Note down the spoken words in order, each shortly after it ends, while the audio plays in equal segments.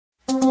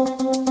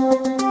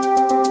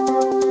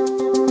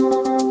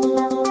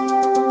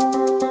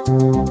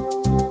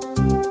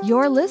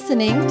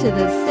listening to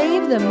the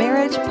Save the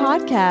Marriage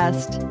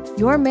podcast.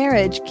 Your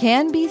marriage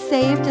can be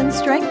saved and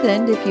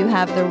strengthened if you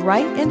have the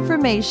right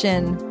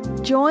information.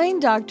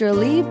 Join Dr.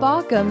 Lee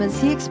Baucom as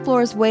he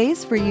explores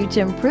ways for you to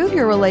improve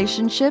your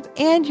relationship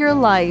and your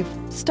life,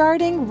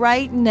 starting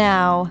right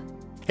now.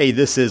 Hey,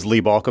 this is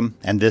Lee Baucom,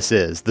 and this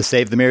is the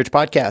Save the Marriage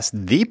podcast,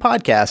 the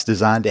podcast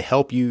designed to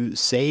help you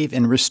save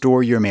and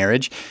restore your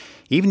marriage,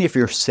 even if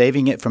you're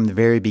saving it from the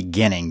very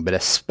beginning, but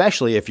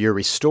especially if you're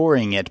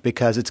restoring it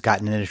because it's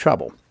gotten into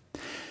trouble.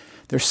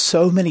 There's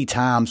so many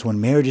times when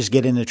marriages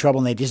get into trouble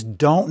and they just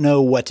don't know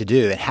what to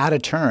do and how to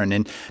turn.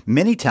 And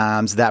many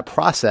times that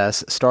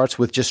process starts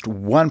with just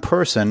one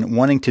person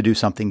wanting to do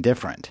something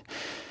different.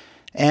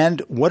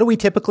 And what do we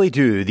typically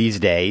do these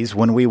days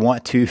when we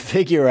want to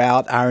figure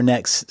out our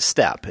next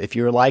step? If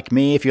you're like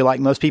me, if you're like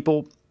most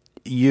people,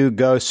 you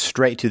go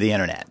straight to the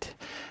internet.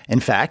 In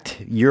fact,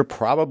 you're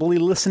probably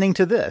listening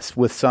to this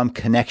with some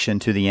connection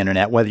to the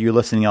internet, whether you're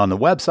listening on the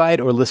website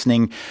or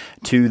listening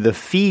to the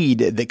feed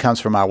that comes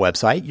from our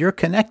website. You're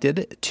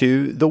connected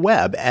to the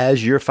web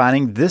as you're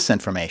finding this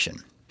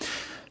information.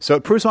 So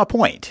it proves my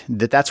point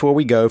that that's where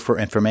we go for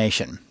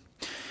information.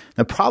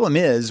 The problem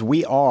is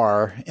we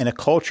are in a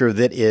culture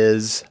that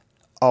is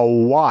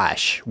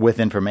awash with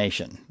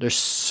information. There's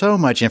so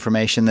much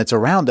information that's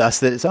around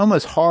us that it's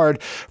almost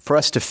hard for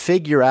us to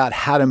figure out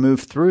how to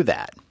move through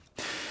that.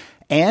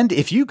 And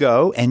if you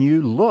go and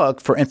you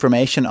look for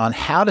information on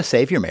how to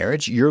save your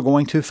marriage, you're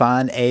going to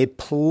find a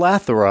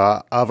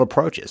plethora of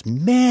approaches,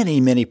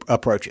 many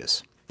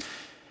approaches.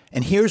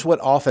 And here's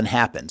what often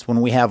happens. When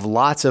we have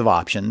lots of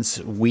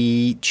options,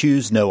 we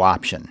choose no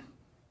option.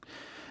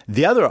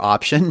 The other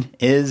option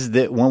is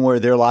that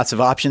when there are lots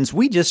of options,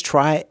 we just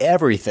try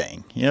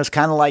everything. It's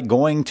kind of like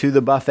going to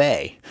the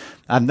buffet.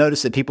 I've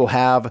noticed that people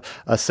have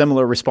a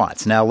similar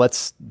response. Now,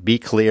 let's be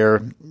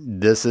clear.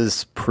 This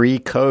is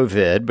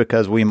pre-COVID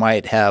because we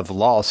might have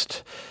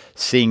lost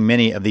seeing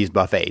many of these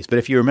buffets. But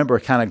if you remember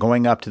kind of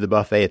going up to the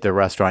buffet at the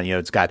restaurant,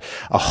 it's got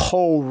a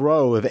whole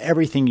row of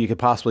everything you could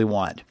possibly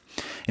want.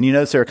 And you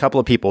notice there are a couple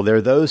of people. There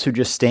are those who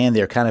just stand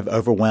there kind of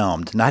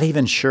overwhelmed, not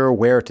even sure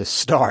where to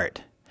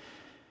start.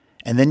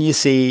 And then you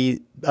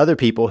see other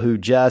people who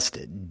just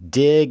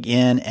dig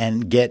in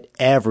and get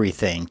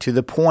everything to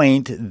the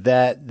point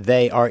that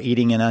they are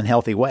eating in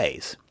unhealthy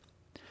ways.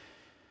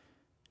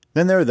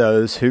 Then there are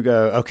those who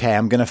go, okay,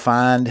 I'm going to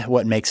find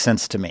what makes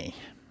sense to me.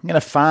 I'm going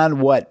to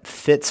find what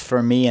fits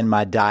for me in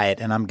my diet,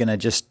 and I'm going to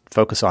just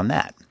focus on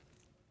that.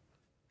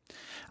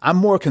 I'm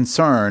more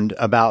concerned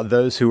about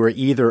those who are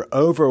either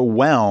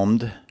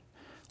overwhelmed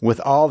with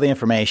all the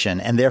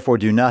information and therefore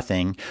do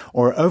nothing,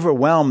 or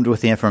overwhelmed with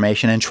the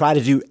information and try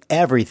to do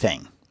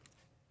everything.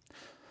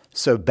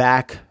 So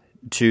back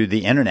to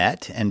the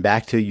internet and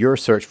back to your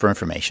search for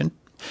information.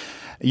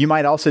 You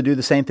might also do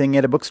the same thing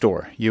at a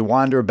bookstore. You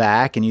wander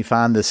back and you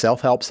find the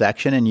self-help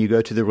section and you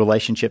go to the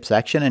relationship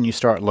section and you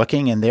start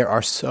looking, and there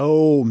are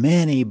so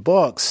many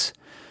books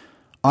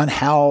on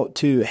how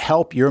to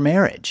help your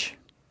marriage.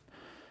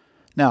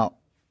 Now,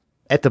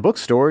 at the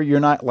bookstore, you're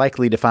not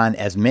likely to find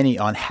as many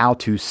on how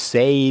to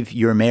save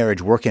your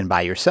marriage working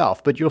by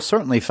yourself, but you'll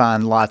certainly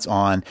find lots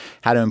on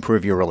how to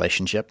improve your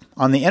relationship.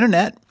 On the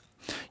internet,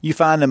 you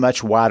find a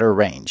much wider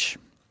range.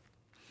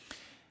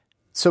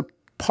 So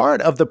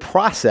part of the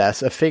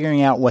process of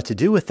figuring out what to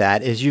do with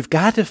that is you've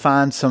got to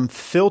find some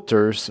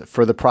filters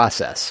for the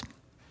process.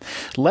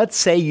 Let's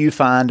say you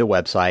find a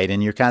website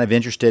and you're kind of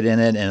interested in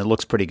it and it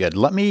looks pretty good.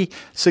 Let me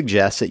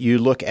suggest that you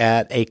look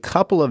at a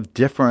couple of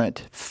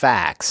different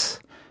facts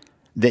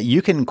that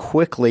you can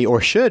quickly or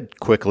should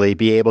quickly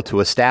be able to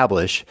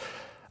establish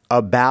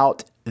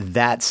about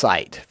that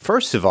site.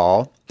 First of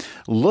all,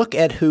 look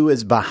at who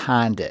is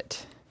behind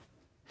it.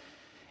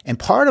 And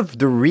part of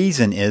the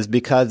reason is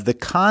because the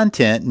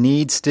content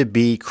needs to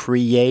be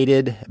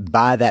created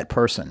by that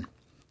person.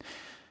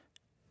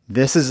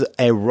 This is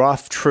a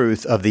rough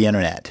truth of the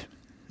internet.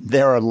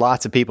 There are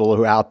lots of people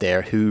who are out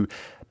there who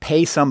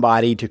pay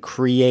somebody to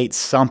create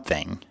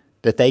something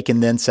that they can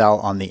then sell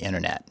on the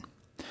internet.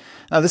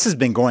 Now, this has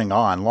been going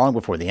on long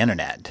before the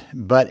internet,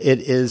 but it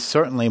is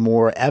certainly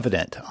more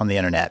evident on the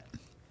internet.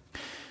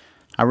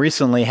 I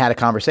recently had a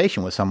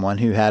conversation with someone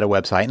who had a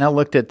website, and I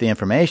looked at the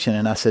information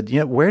and I said,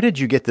 where did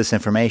you get this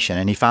information?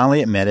 And he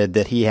finally admitted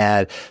that he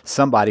had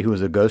somebody who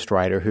was a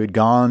ghostwriter who had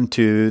gone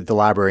to the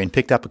library and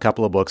picked up a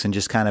couple of books and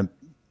just kind of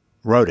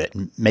wrote it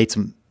and made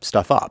some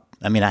stuff up.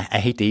 I mean, I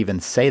hate to even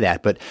say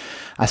that, but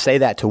I say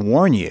that to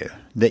warn you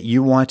that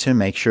you want to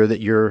make sure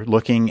that you're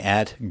looking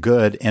at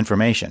good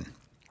information.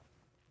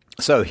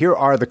 So here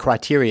are the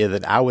criteria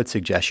that I would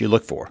suggest you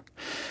look for.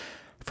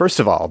 First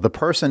of all, the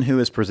person who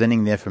is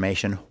presenting the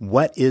information,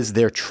 what is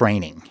their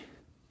training?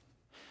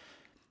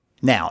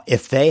 Now,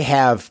 if they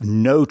have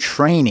no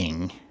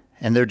training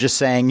and they're just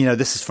saying,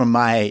 this is from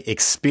my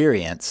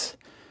experience,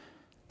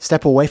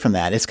 step away from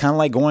that. It's kind of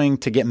like going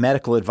to get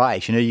medical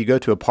advice. You go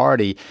to a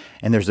party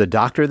and there's a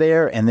doctor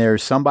there and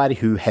there's somebody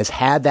who has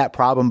had that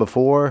problem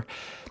before.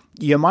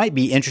 You might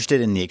be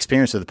interested in the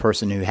experience of the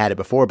person who had it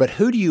before, but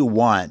who do you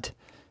want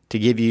to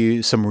give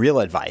you some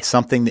real advice,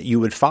 something that you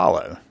would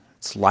follow?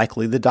 It's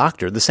likely the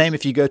doctor. The same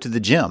if you go to the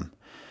gym.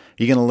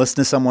 Are you going to listen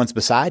to someone's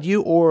beside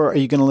you, or are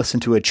you going to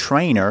listen to a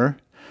trainer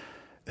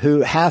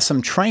who has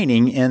some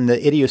training in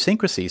the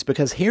idiosyncrasies?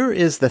 Because here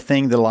is the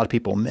thing that a lot of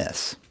people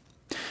miss.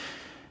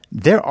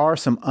 There are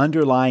some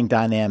underlying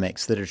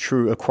dynamics that are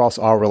true across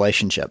all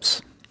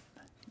relationships.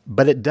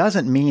 But it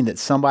doesn't mean that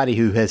somebody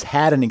who has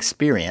had an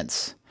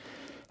experience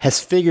has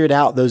figured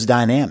out those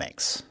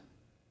dynamics.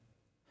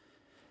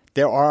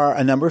 There are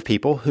a number of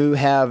people who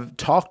have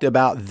talked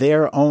about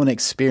their own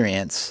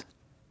experience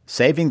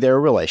saving their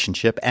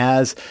relationship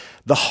as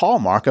the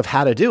hallmark of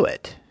how to do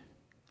it,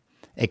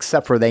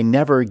 except for they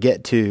never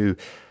get to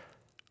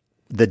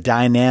the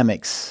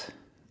dynamics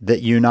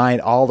that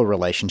unite all the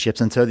relationships,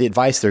 and so the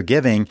advice they're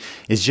giving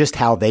is just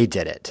how they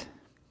did it.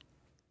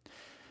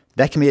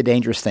 That can be a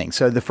dangerous thing.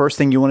 So the first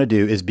thing you want to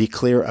do is be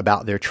clear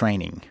about their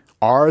training.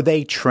 Are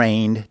they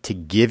trained to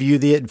give you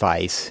the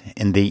advice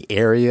in the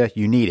area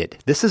you need it?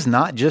 This is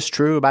not just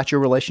true about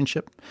your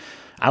relationship.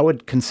 I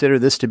would consider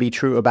this to be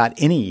true about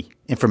any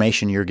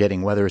information you're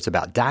getting, whether it's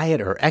about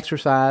diet or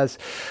exercise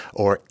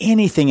or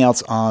anything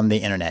else on the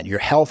internet, your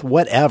health,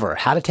 whatever,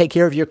 how to take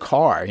care of your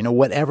car,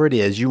 whatever it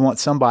is. You want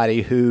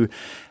somebody who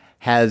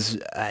has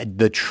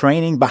the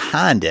training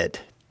behind it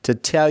to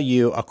tell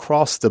you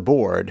across the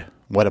board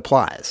what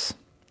applies.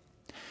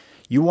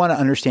 You want to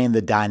understand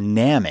the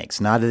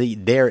dynamics, not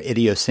their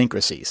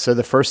idiosyncrasies. So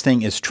the first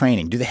thing is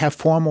training. Do they have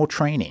formal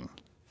training?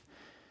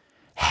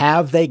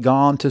 Have they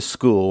gone to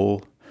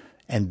school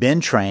and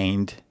been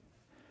trained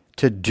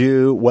to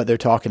do what they're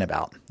talking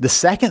about? The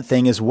second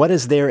thing is, what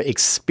is their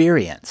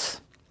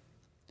experience?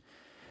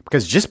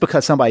 Because just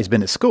because somebody's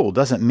been at school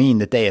doesn't mean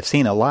that they have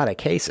seen a lot of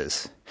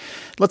cases.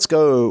 Let's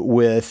go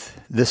with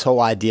this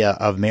whole idea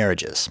of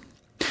marriages.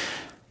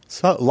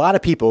 So a lot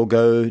of people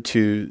go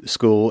to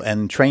school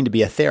and train to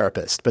be a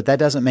therapist, but that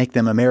doesn't make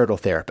them a marital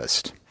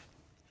therapist.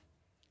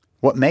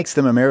 What makes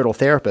them a marital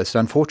therapist,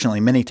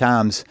 unfortunately, many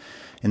times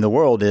in the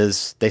world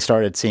is they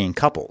started seeing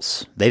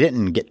couples. They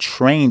didn't get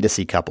trained to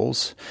see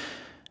couples.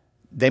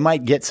 They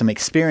might get some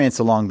experience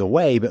along the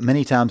way, but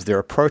many times they're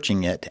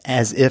approaching it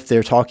as if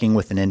they're talking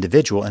with an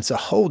individual, and it's a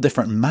whole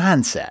different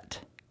mindset.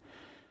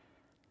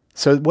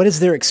 So what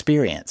is their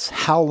experience?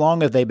 How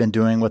long have they been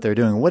doing what they're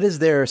doing? What is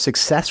their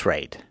success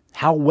rate?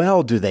 How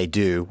well do they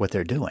do what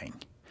they're doing?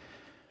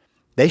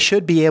 They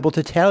should be able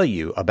to tell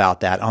you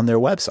about that on their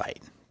website.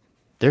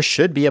 There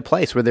should be a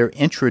place where they're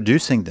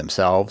introducing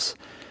themselves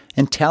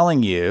and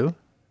telling you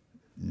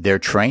their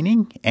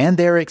training and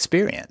their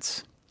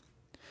experience.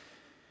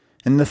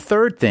 And the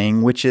third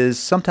thing, which is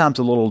sometimes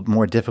a little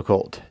more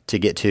difficult to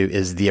get to,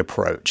 is the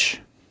approach.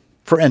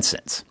 For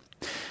instance,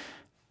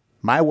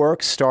 my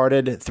work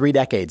started 3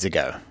 decades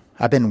ago.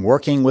 I've been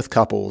working with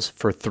couples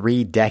for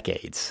 3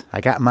 decades.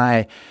 I got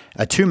my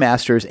 2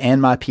 masters and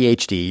my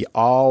PhD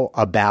all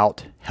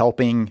about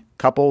helping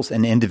couples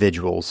and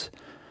individuals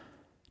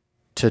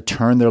to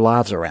turn their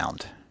lives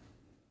around.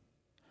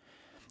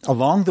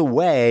 Along the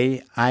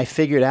way, I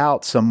figured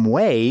out some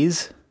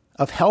ways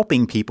of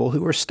helping people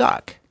who are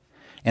stuck,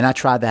 and I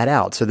tried that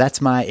out. So that's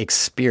my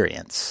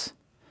experience.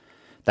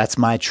 That's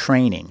my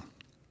training.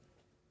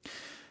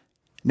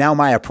 Now,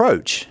 my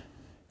approach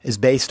is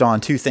based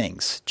on 2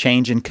 things: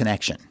 change and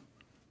connection.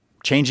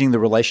 Changing the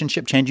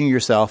relationship, changing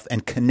yourself,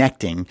 and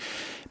connecting,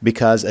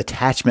 because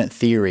attachment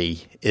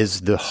theory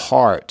is the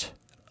heart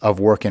of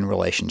work in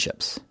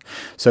relationships.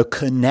 So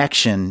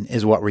connection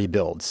is what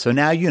rebuilds. So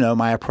now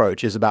my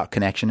approach is about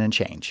connection and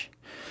change.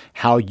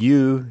 How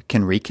you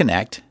can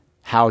reconnect,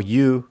 how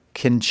you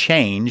can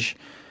change,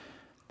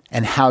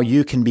 and how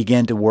you can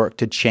begin to work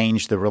to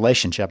change the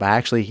relationship. I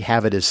actually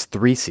have it as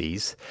 3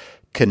 C's: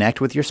 connect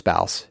with your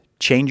spouse,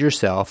 change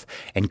yourself,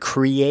 and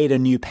create a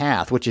new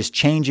path, which is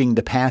changing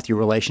the path your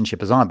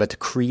relationship is on, but to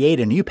create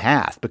a new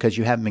path because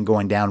you haven't been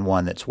going down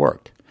one that's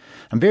worked.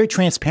 I'm very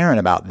transparent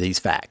about these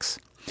facts.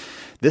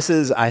 This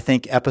is, I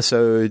think,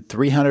 episode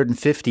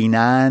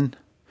 359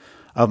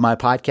 of my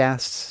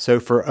podcasts. So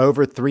for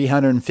over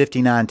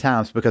 359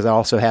 times, because I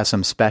also have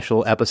some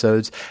special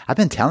episodes, I've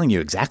been telling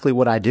you exactly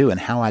what I do and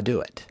how I do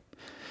it.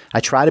 I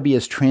try to be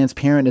as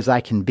transparent as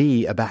I can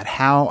be about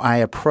how I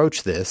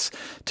approach this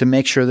to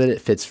make sure that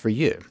it fits for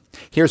you.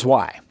 Here's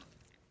why.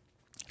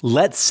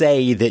 Let's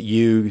say that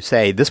you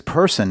say this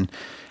person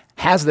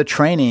has the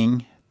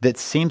training that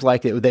seems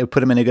like they would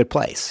put them in a good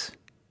place.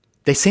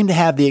 They seem to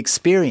have the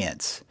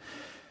experience.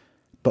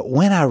 But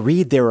when I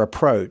read their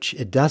approach,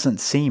 it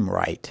doesn't seem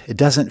right. It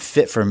doesn't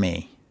fit for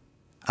me.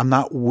 I'm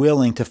not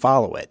willing to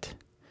follow it.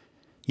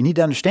 You need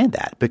to understand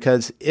that,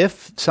 because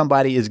if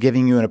somebody is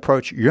giving you an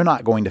approach you're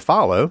not going to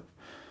follow,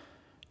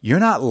 you're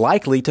not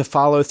likely to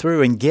follow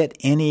through and get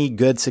any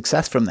good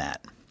success from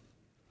that.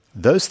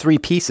 Those 3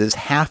 pieces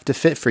have to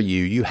fit for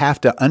you. You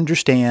have to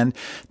understand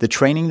the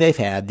training they've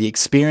had, the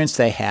experience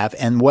they have,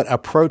 and what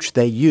approach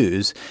they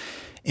use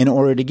in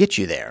order to get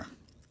you there.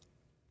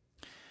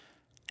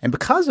 And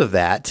because of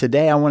that,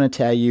 today I want to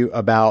tell you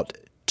about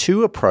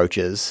 2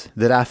 approaches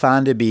that I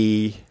find to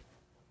be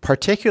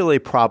particularly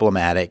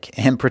problematic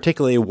and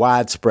particularly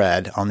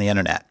widespread on the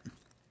internet.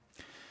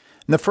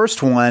 And the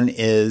first one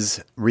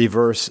is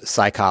reverse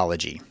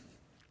psychology.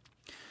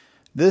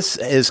 This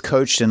is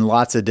coached in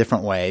lots of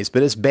different ways,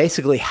 but it's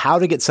basically how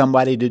to get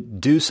somebody to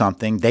do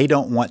something they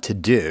don't want to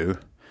do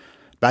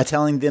by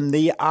telling them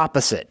the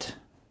opposite.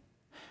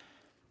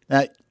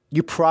 Now,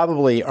 you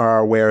probably are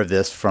aware of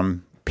this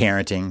from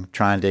parenting,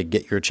 trying to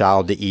get your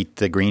child to eat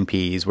the green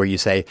peas, where you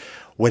say,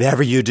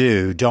 whatever you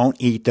do, don't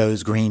eat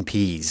those green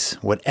peas.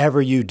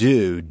 Whatever you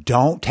do,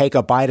 don't take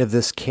a bite of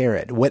this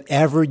carrot.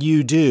 Whatever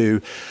you do,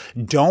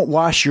 don't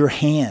wash your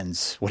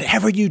hands.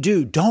 Whatever you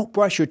do, don't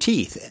brush your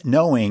teeth,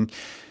 knowing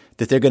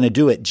that they're going to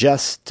do it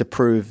just to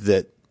prove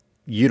that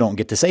you don't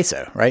get to say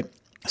so, right?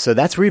 So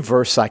that's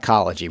reverse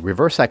psychology.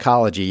 Reverse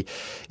psychology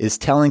is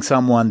telling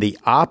someone the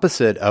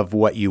opposite of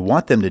what you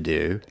want them to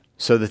do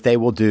so that they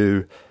will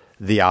do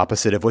the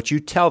opposite of what you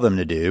tell them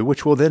to do,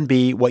 which will then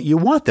be what you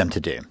want them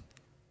to do.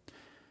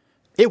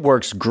 It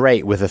works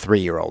great with a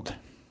 3-year-old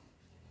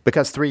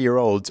because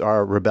 3-year-olds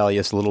are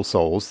rebellious little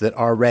souls that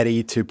are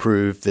ready to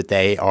prove that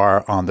they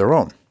are on their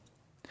own.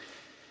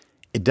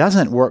 It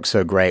doesn't work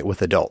so great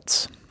with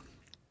adults.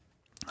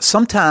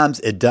 Sometimes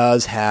it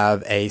does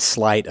have a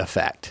slight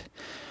effect.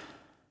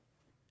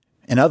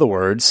 In other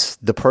words,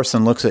 the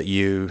person looks at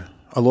you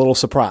a little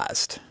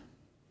surprised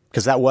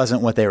because that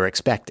wasn't what they were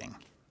expecting.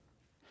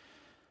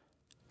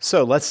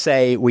 So let's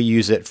say we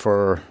use it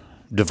for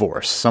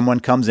divorce. Someone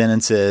comes in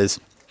and says,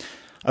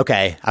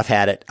 okay, I've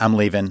had it. I'm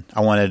leaving.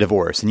 I want a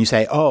divorce. And you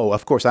say, oh,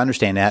 of course, I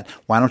understand that.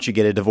 Why don't you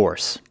get a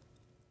divorce?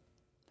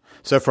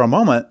 So for a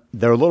moment,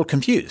 they're a little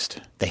confused.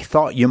 They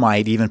thought you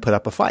might even put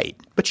up a fight,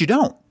 but you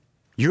don't.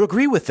 You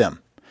agree with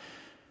them.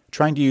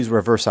 Trying to use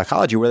reverse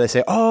psychology where they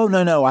say, oh,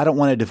 no, I don't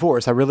want a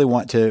divorce. I really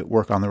want to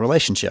work on the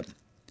relationship.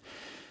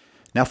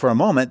 Now, for a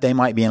moment, they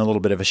might be in a little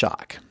bit of a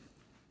shock.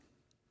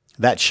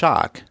 That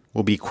shock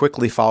will be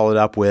quickly followed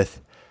up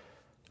with,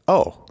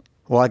 oh,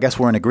 well, I guess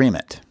we're in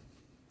agreement.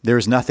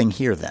 There's nothing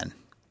here then.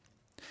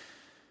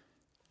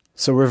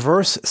 So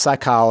reverse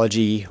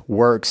psychology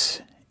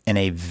works in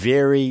a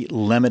very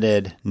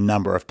limited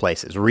number of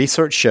places.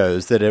 Research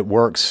shows that it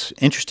works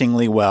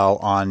interestingly well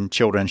on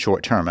children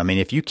short term. I mean,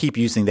 if you keep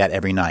using that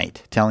every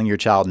night, telling your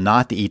child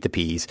not to eat the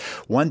peas,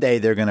 one day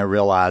they're going to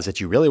realize that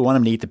you really want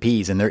them to eat the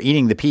peas, and they're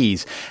eating the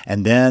peas,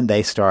 and then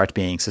they start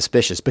being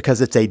suspicious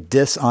because it's a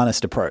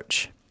dishonest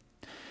approach.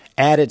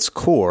 At its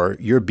core,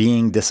 you're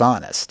being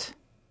dishonest.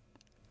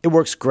 It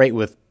works great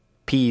with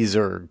peas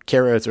or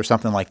carrots or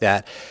something like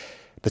that,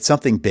 but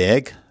something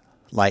big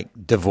like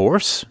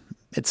divorce,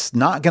 it's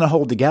not going to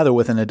hold together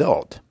with an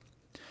adult.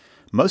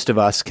 Most of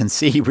us can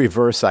see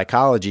reverse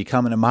psychology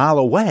coming a mile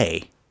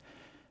away,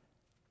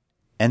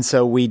 and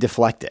so we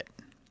deflect it.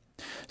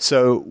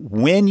 So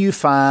when you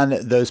find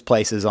those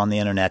places on the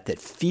internet that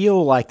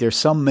feel like there's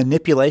some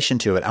manipulation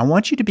to it, I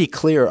want you to be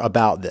clear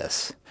about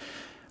this.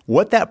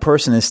 What that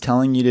person is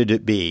telling you to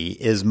be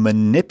is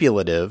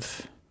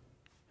manipulative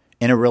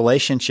in a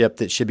relationship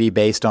that should be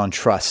based on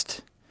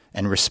trust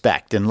and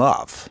respect and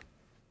love.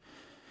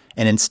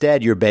 And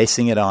instead, you're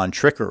basing it on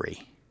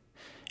trickery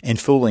and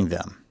fooling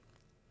them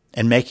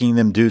and making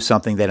them do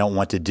something they don't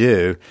want to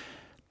do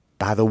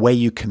by the way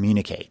you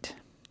communicate.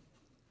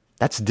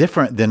 That's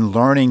different than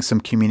learning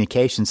some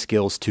communication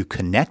skills to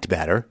connect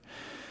better.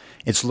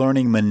 It's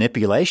learning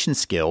manipulation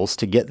skills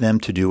to get them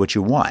to do what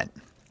you want.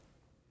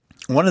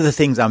 One of the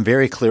things I'm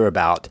very clear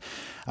about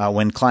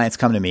when clients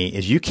come to me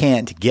is you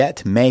can't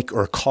get, make,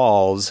 or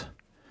cause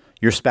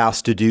your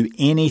spouse to do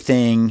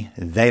anything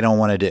they don't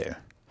want to do.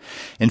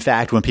 In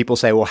fact, when people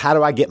say, well, how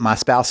do I get my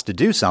spouse to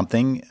do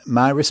something?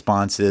 My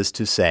response is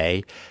to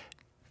say,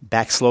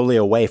 back slowly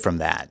away from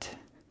that.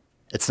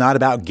 It's not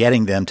about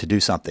getting them to do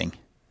something.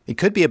 It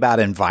could be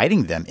about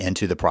inviting them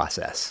into the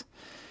process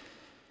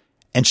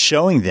and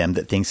showing them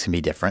that things can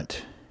be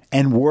different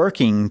and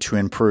working to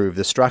improve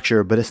the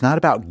structure, but it's not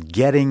about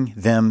getting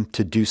them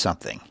to do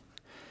something.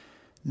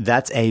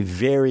 That's a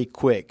very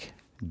quick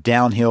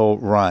downhill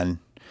run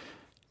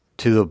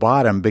to the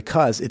bottom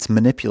because it's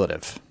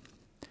manipulative.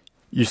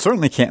 You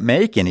certainly can't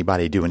make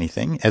anybody do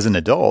anything as an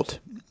adult.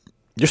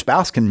 Your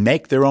spouse can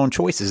make their own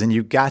choices, and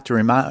you've got to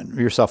remind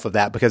yourself of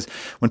that because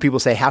when people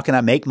say, how can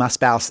I make my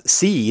spouse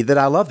see that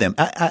I love them?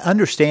 I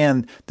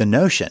understand the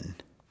notion,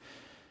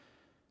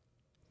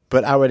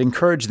 but I would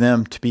encourage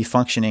them to be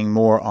functioning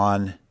more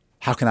on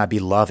how can I be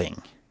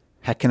loving?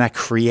 How can I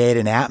create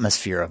an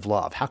atmosphere of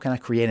love? How can I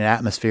create an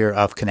atmosphere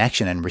of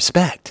connection and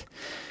respect?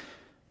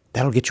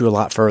 That'll get you a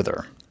lot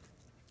further.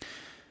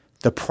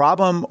 The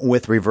problem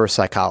with reverse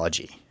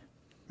psychology,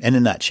 in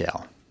a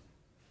nutshell,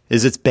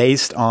 is it's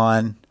based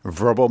on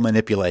verbal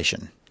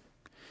manipulation.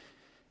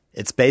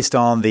 It's based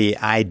on the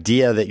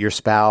idea that your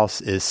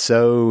spouse is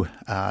so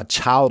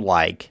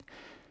childlike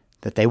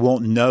that they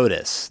won't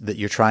notice that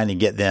you're trying to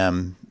get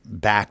them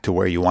back to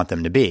where you want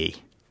them to be.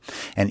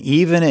 And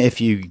even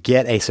if you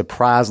get a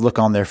surprised look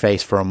on their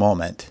face for a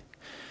moment,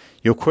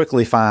 you'll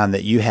quickly find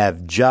that you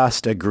have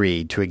just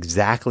agreed to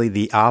exactly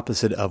the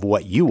opposite of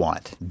what you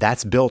want.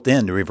 That's built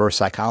into reverse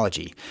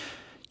psychology.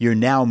 You're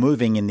now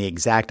moving in the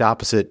exact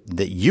opposite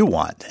that you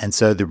want. And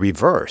so the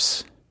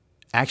reverse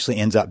actually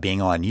ends up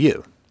being on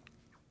you.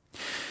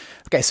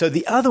 Okay, so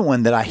the other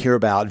one that I hear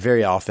about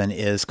very often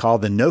is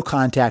called the no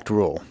contact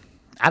rule.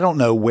 I don't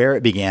know where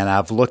it began.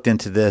 I've looked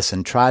into this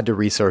and tried to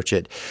research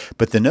it,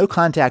 but the no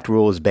contact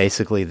rule is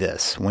basically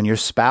this. When your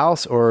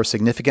spouse or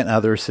significant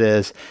other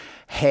says,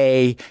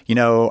 hey,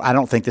 I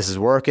don't think this is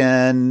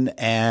working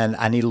and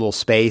I need a little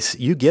space,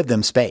 you give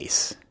them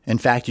space. In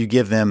fact, you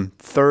give them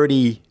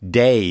 30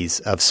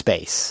 days of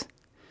space.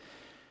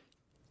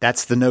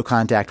 That's the no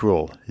contact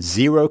rule.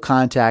 0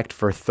 contact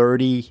for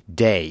 30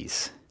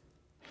 days.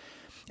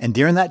 And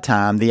during that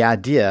time, the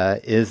idea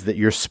is that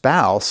your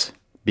spouse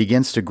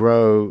begins to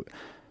grow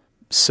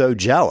so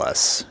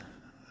jealous,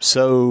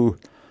 so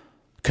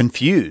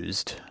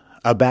confused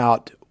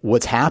about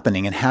what's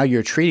happening and how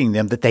you're treating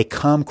them that they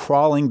come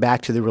crawling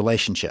back to the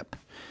relationship.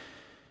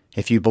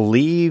 If you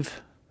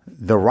believe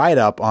the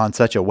write-up on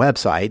such a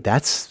website,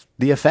 that's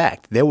the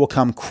effect. They will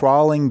come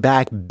crawling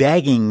back,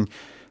 begging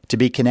to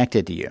be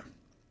connected to you.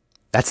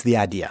 That's the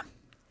idea.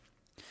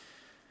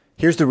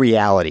 Here's the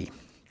reality.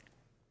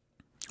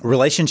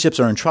 Relationships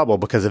are in trouble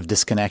because of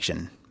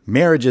disconnection.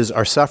 Marriages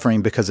are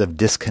suffering because of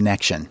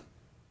disconnection.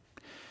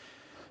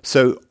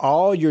 So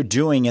all you're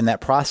doing in that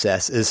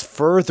process is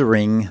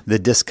furthering the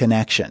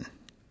disconnection.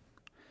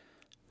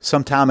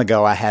 Some time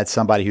ago, I had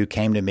somebody who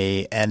came to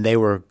me and they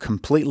were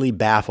completely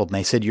baffled. And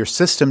they said, your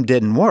system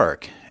didn't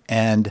work.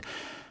 And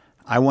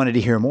I wanted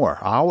to hear more.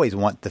 I always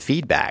want the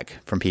feedback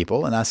from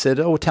people. And I said,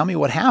 oh, tell me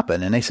what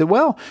happened. And they said,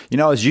 well,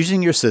 I was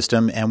using your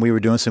system and we were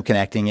doing some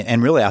connecting.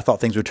 And really, I thought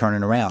things were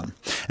turning around.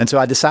 And so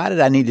I decided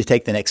I need to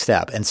take the next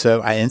step. And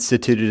so I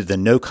instituted the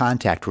no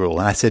contact rule.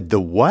 And I said, the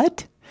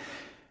what?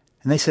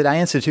 And they said, I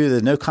instituted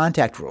the no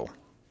contact rule.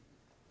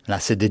 And I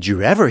said, did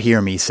you ever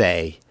hear me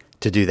say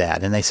to do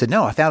that? And they said,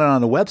 no, I found it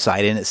on the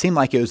website and it seemed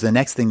like it was the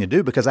next thing to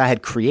do because I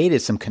had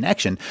created some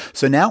connection.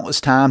 So now it was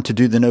time to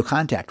do the no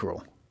contact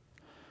rule.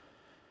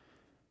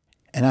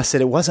 And I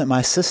said, it wasn't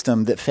my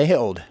system that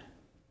failed.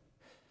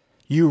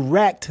 You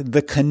wrecked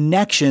the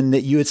connection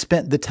that you had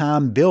spent the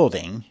time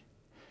building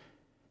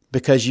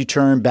because you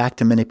turned back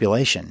to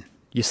manipulation.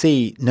 You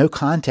see, no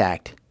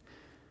contact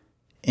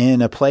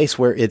in a place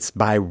where it's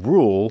by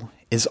rule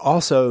is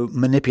also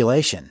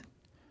manipulation.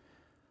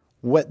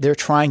 What they're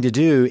trying to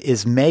do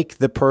is make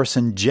the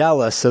person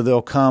jealous so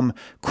they'll come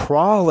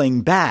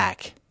crawling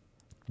back,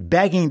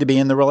 begging to be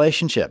in the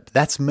relationship.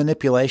 That's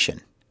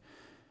manipulation.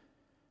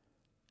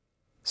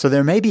 So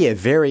there may be a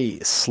very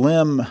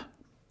slim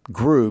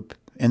group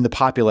in the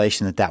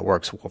population that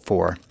works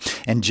for.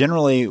 And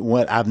generally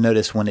what I've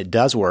noticed when it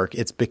does work,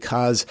 it's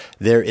because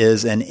there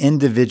is an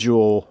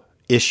individual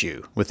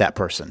issue with that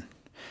person.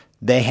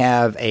 They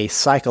have a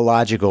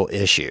psychological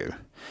issue.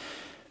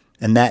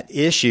 And that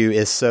issue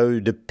is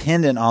so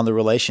dependent on the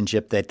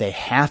relationship that they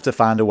have to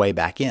find a way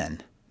back in.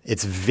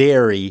 It's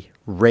very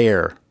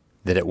rare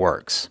that it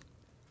works.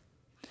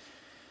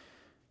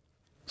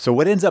 So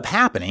what ends up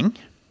happening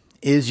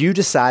is you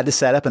decide to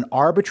set up an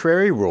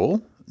arbitrary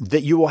rule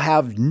that you will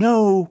have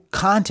no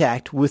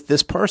contact with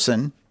this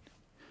person,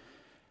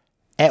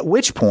 at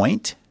which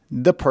point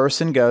the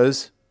person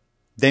goes,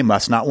 they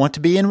must not want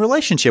to be in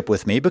relationship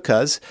with me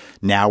because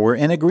now we're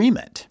in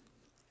agreement.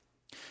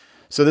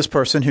 So this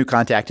person who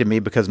contacted me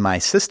because my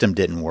system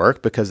didn't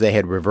work, because they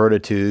had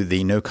reverted to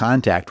the no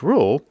contact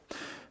rule,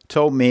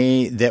 told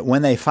me that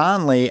when they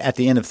finally, at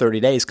the end of 30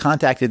 days,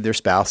 contacted their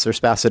spouse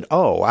said,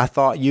 oh, I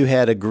thought you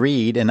had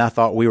agreed and I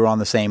thought we were on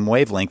the same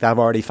wavelength. I've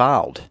already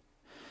filed.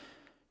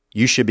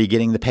 You should be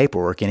getting the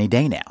paperwork any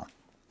day now.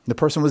 The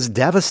person was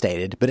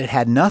devastated, but it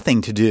had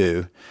nothing to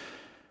do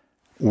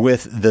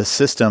with the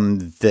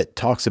system that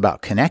talks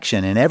about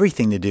connection and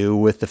everything to do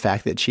with the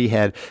fact that she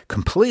had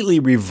completely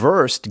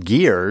reversed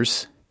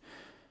gears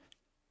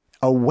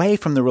away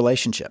from the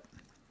relationship.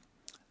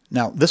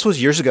 Now, this was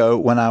years ago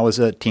when I was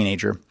a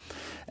teenager,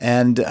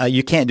 and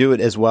you can't do it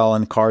as well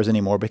in cars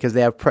anymore because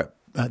they have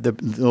the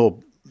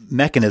little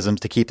mechanisms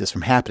to keep this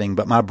from happening.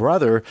 But my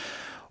brother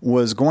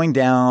was going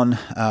down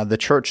the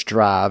church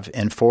drive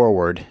in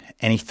Forward,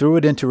 and he threw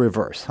it into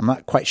reverse. I'm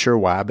not quite sure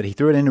why, but he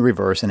threw it into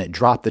reverse, and it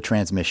dropped the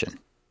transmission.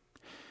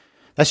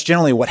 That's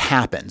generally what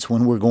happens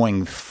when we're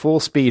going full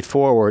speed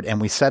forward and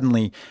we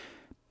suddenly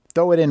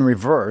throw it in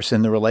reverse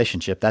in the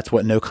relationship. That's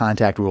what no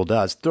contact rule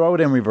does. Throw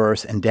it in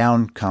reverse and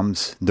down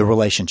comes the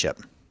relationship.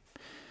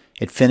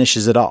 It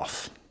finishes it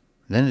off.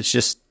 Then it's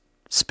just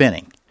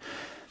spinning.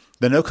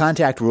 The no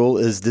contact rule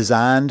is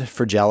designed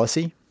for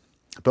jealousy,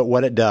 but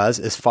what it does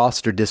is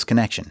foster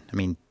disconnection. I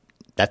mean,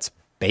 that's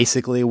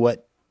basically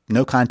what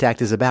no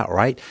contact is about,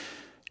 right?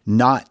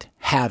 Not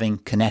having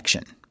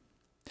connection.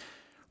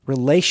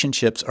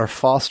 Relationships are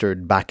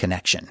fostered by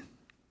connection.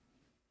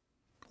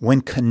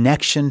 When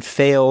connection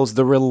fails,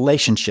 the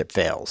relationship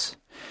fails.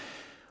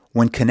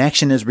 When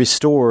connection is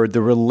restored,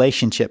 the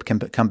relationship can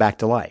come back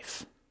to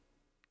life.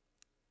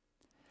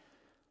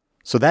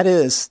 So that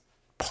is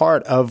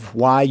part of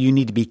why you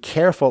need to be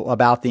careful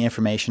about the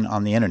information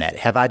on the internet.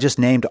 Have I just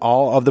named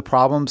all of the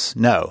problems?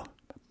 No.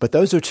 But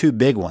those are two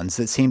big ones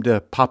that seem to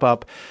pop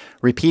up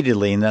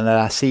repeatedly and that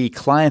I see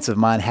clients of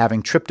mine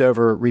having tripped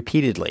over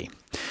repeatedly.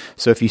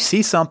 So if you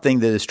see something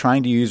that is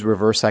trying to use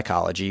reverse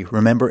psychology,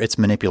 remember it's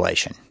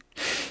manipulation.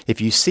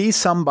 If you see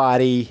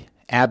somebody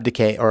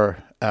abdicate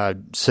or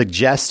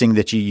suggesting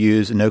that you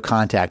use a no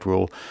contact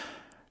rule,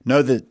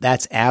 know that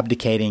that's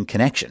abdicating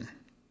connection.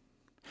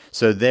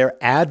 So they're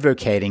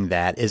advocating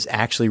that is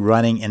actually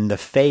running in the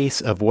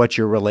face of what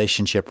your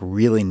relationship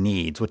really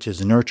needs, which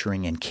is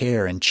nurturing and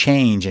care and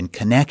change and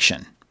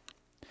connection.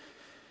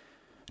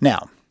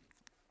 Now,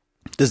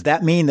 does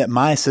that mean that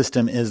my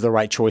system is the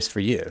right choice for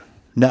you?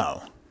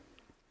 No.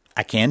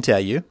 I can tell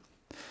you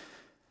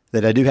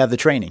that I do have the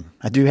training.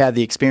 I do have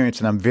the experience,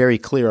 and I'm very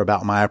clear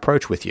about my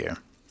approach with you.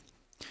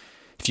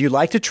 If you'd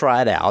like to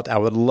try it out, I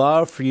would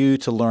love for you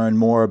to learn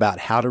more about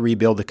how to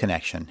rebuild the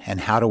connection and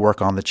how to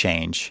work on the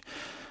change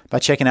by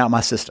checking out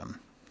my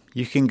system.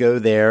 You can go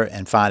there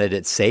and find it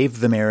at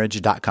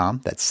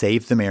savethemarriage.com. That's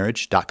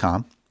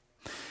savethemarriage.com.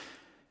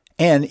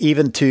 And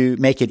even to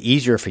make it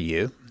easier for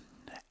you,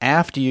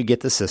 after you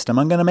get the system,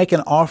 I'm going to make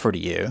an offer to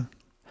you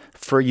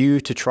for you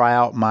to try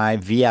out my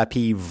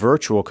VIP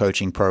virtual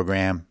coaching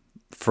program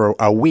for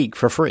a week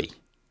for free.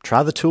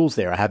 Try the tools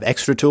there. I have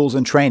extra tools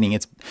and training.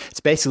 It's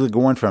basically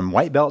going from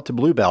white belt to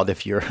blue belt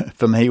if you're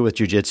familiar with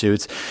jiu-jitsu.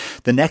 It's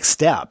the next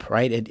step,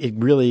 right? It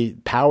really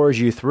powers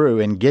you through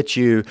and gets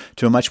you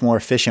to a much more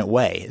efficient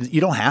way. You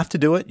don't have to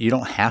do it. You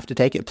don't have to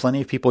take it.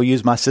 Plenty of people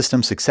use my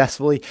system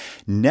successfully,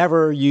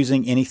 never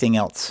using anything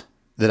else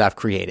that I've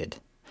created.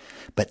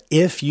 But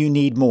if you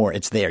need more,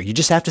 it's there. You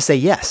just have to say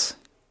yes.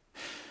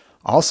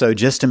 Also,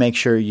 just to make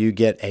sure you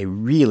get a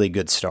really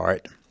good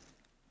start,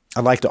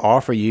 I'd like to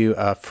offer you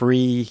a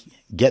free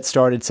get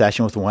started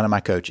session with one of my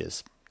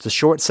coaches. It's a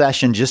short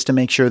session just to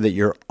make sure that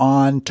you're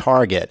on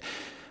target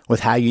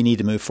with how you need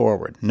to move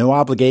forward. No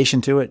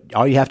obligation to it.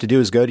 All you have to do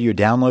is go to your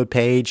download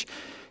page,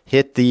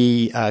 hit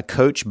the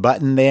coach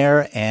button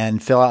there,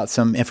 and fill out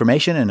some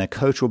information, and a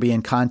coach will be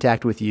in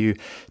contact with you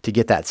to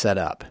get that set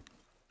up.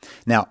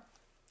 Now,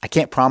 I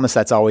can't promise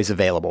that's always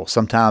available.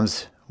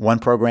 Sometimes one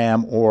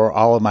program or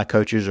all of my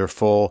coaches are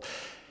full,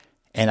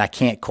 and I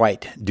can't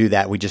quite do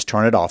that. We just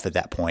turn it off at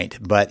that point.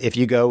 But if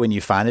you go and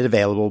you find it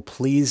available,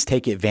 please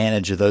take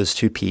advantage of those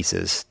two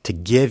pieces to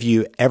give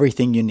you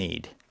everything you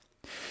need.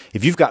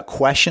 If you've got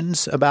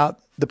questions about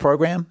the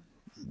program,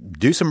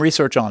 do some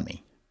research on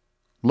me.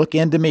 Look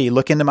into me,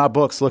 look into my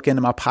books, look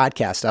into my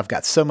podcast. I've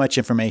got so much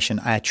information.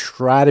 I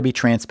try to be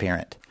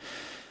transparent.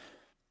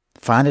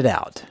 Find it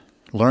out,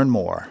 learn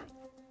more,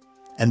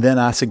 and then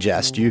I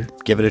suggest you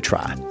give it a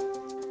try.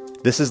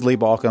 This is Lee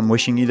Baucom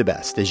wishing you the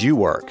best as you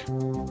work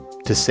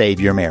to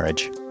save your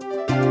marriage.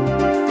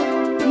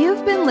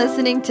 You've been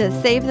listening to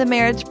Save the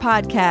Marriage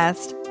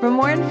podcast. For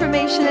more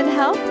information and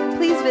help,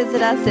 please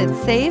visit us at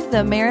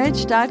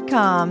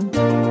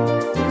savethemarriage.com.